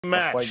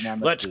Match.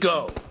 Let's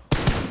go.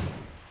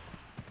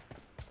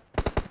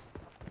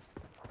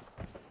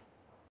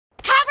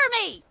 Cover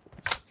me!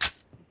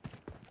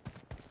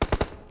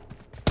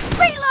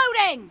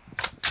 Reloading!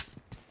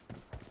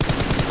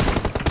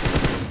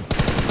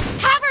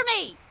 Cover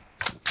me!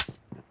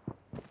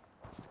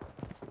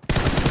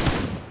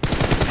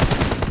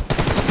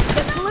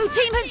 The blue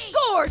team has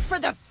scored for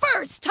the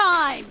first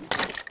time!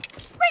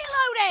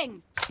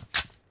 Reloading!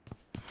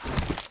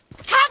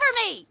 Cover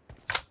me!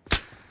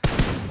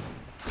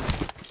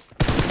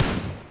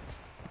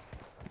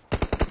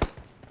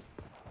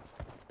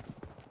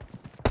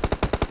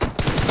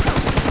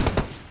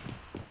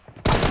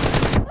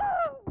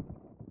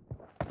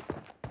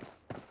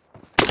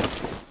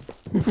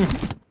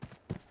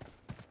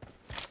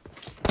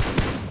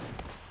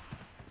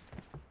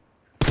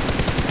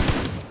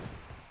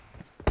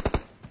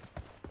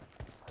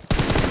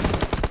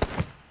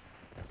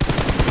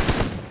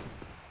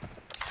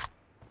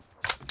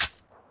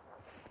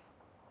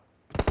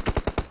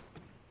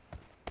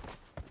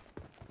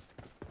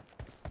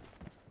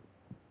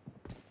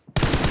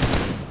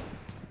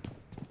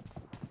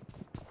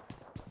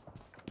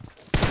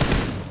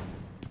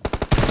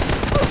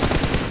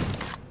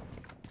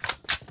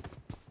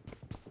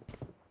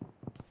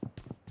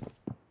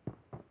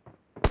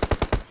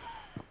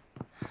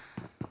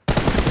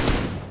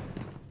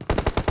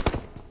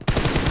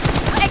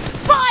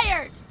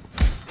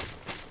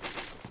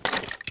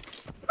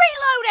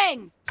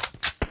 Reloading!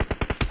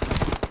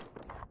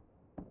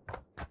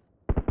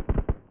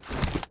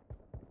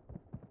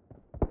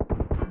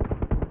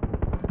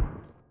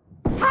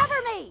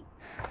 Cover me!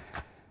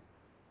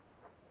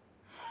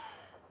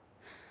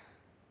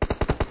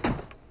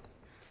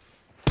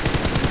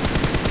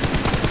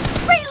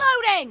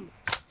 Reloading!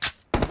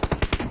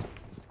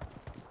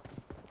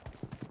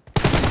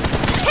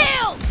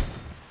 Killed!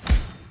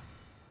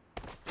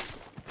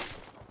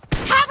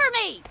 Cover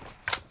me!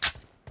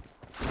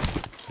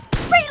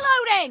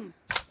 Reloading!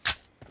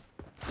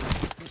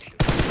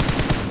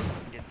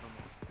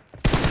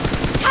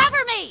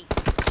 Cover me!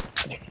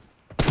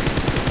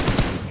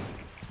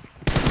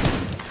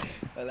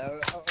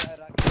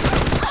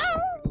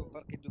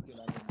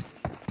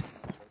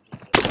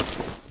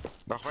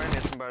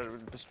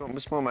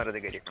 بس مو مرة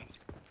دقيقة.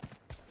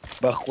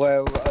 بأخوي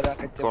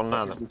وأراك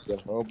كورنادا.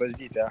 هو بس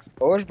دي ده.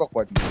 هوش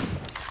بقودني.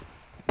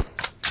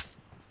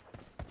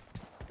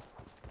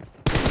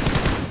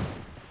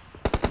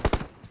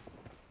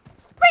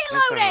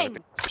 Reloading!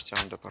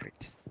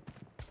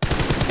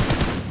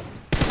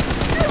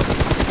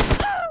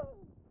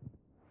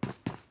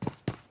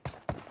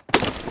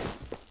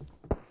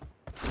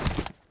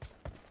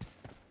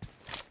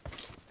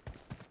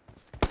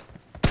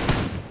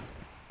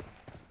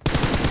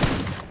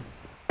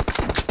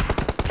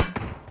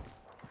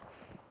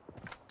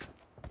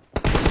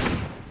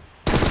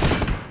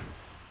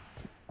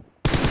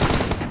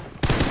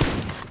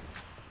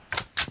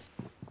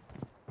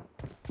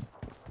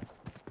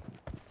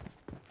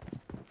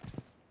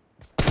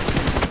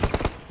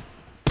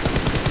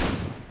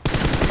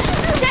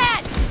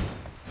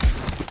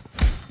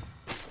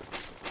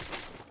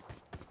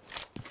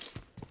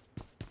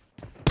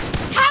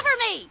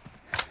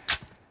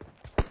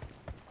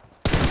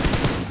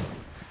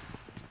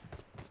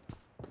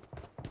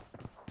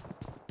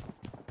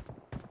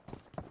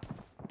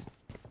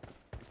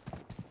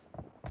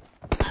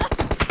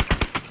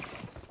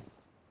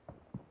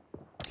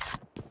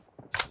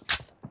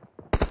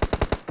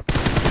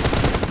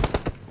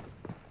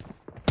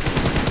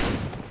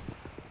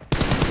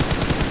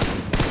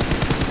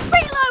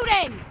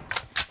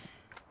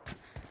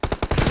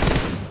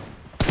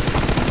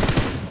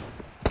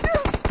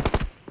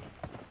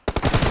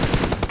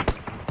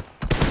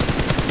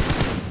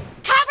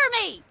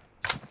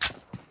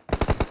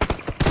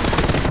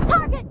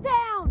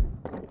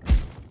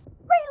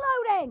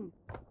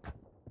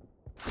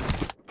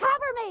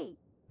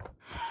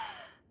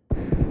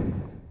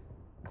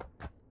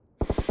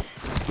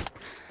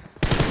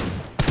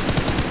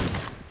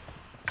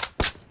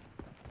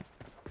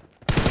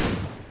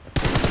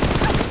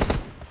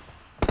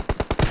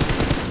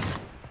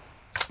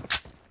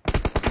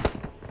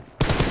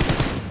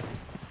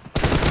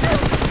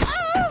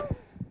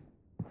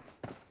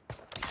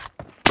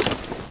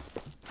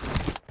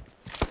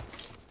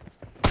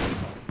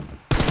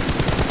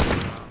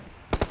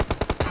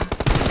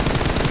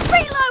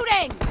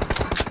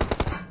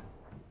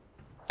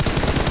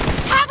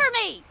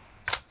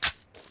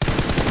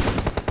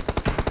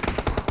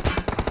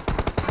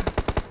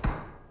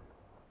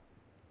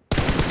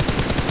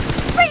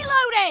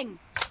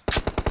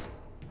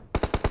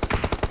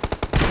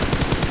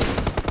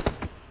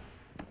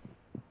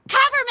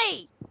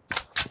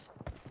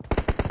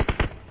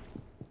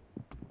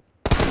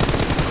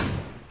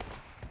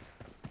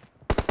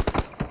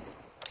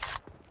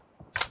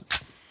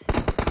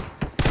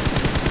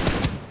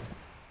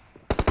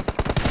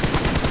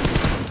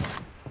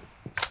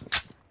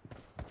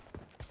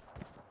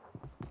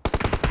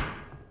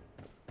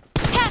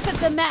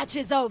 The match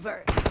is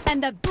over,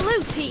 and the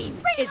blue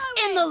team is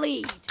in the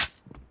lead.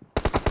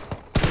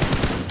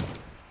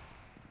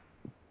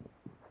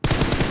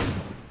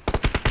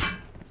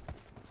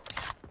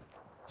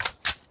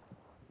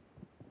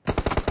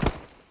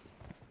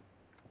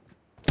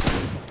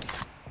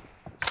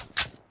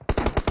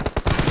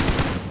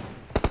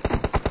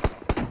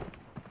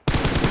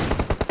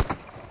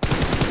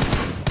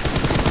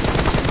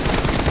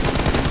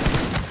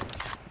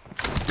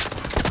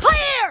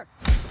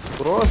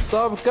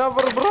 Stop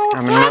cover, bro.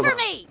 Cover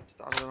me!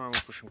 استعرض ما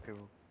بنفوش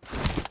مكيبو.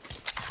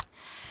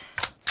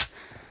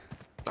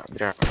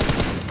 تعدري.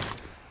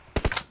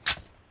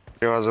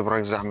 جواز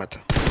براك زعمته.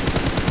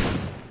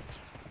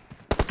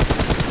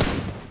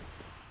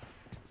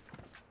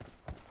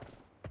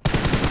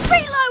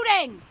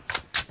 Reloading!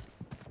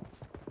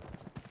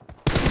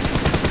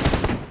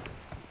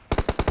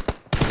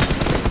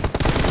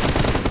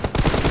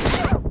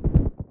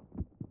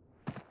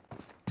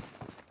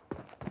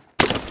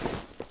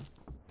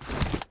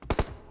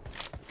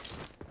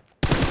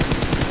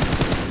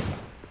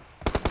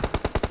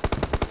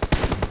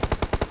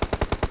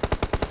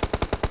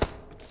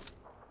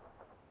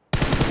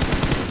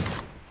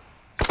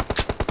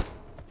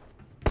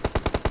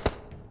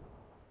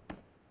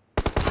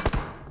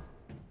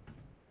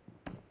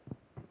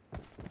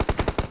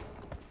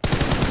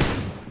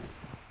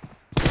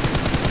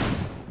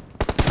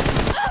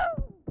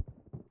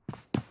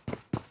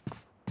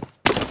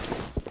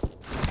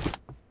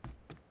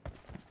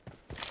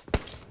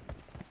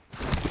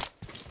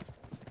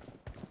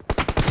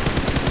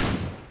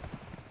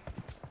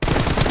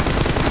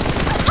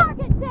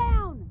 Target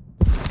down!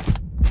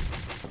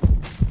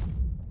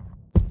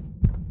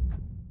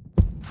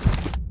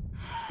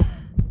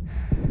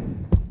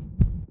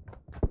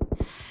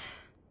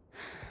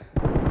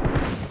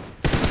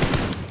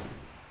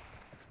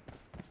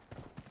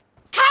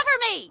 Cover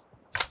me!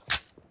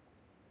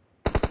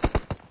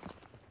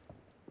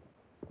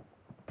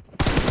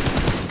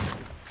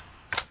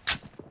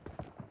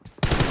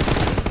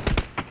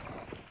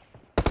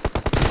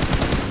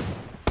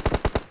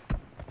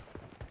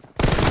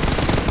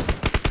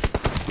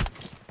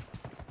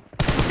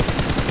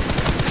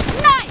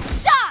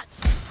 Nice shot!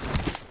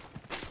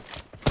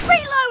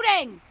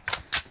 Reloading!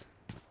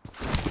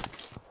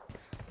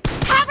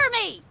 Cover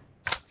me!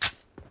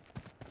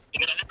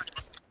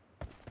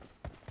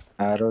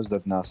 Arrows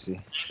that nasi.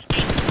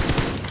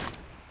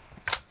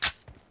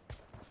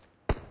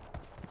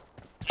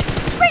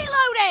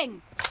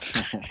 Reloading!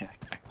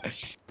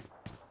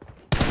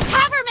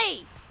 Cover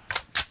me!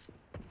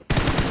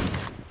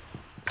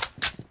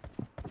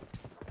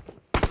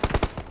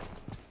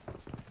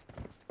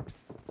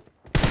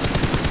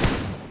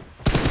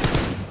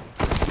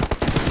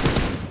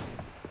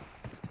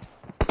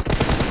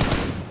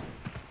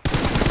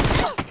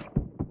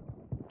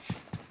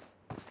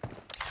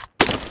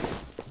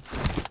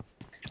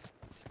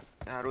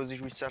 روزی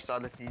 24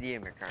 ساعت دیدی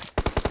میکنم.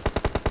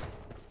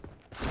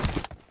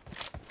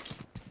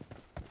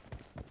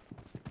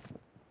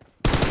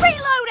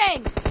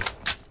 Reloading!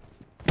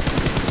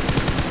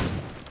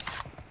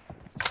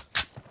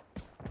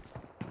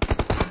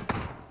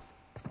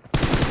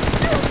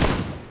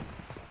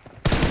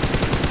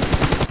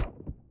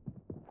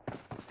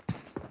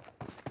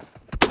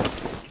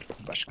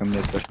 Başka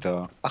millet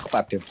başta. Ah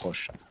papim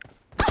hoş.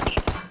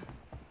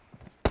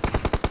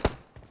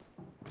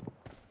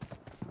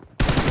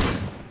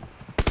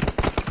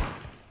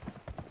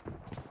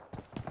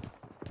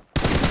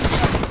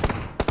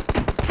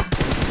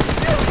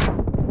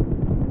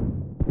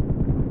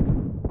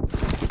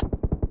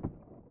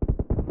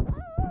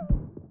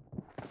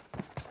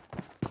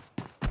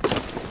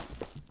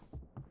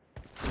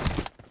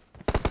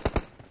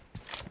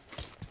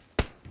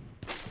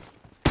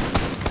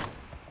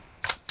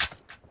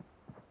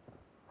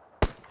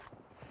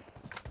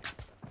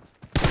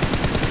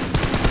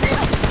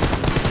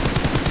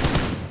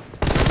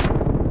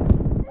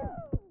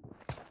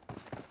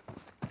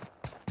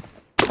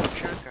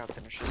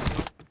 StarCaptain شو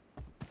اسمه؟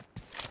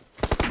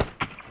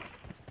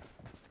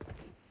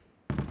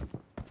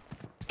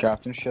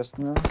 Captain şu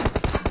aslında.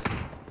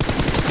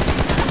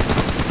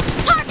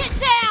 Target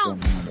down!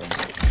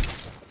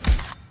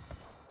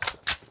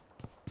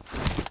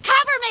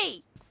 Cover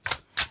me!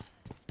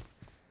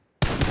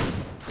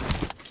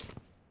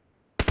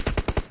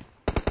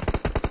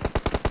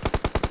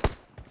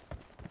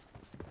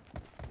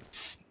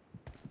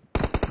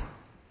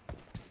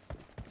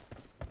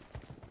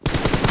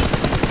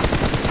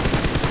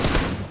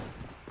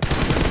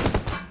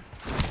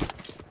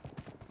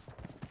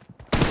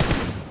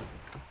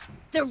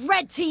 The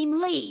red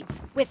team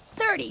leads with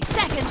 30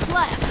 seconds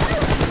left.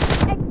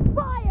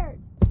 Expired!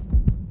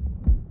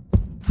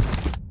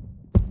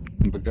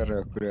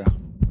 Bıgara kuruyor.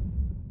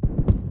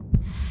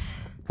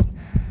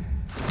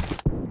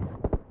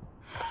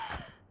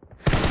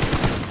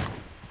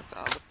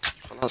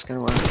 خلاص كان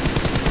واحد.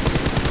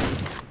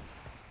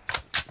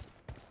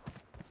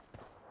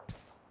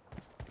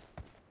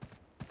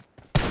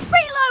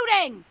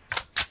 Reloading!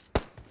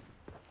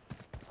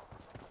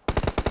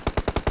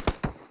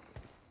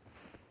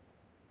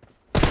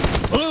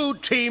 Blue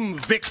team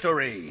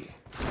victory!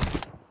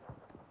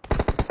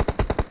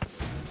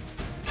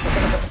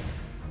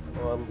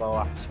 والله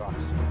وحش وحش.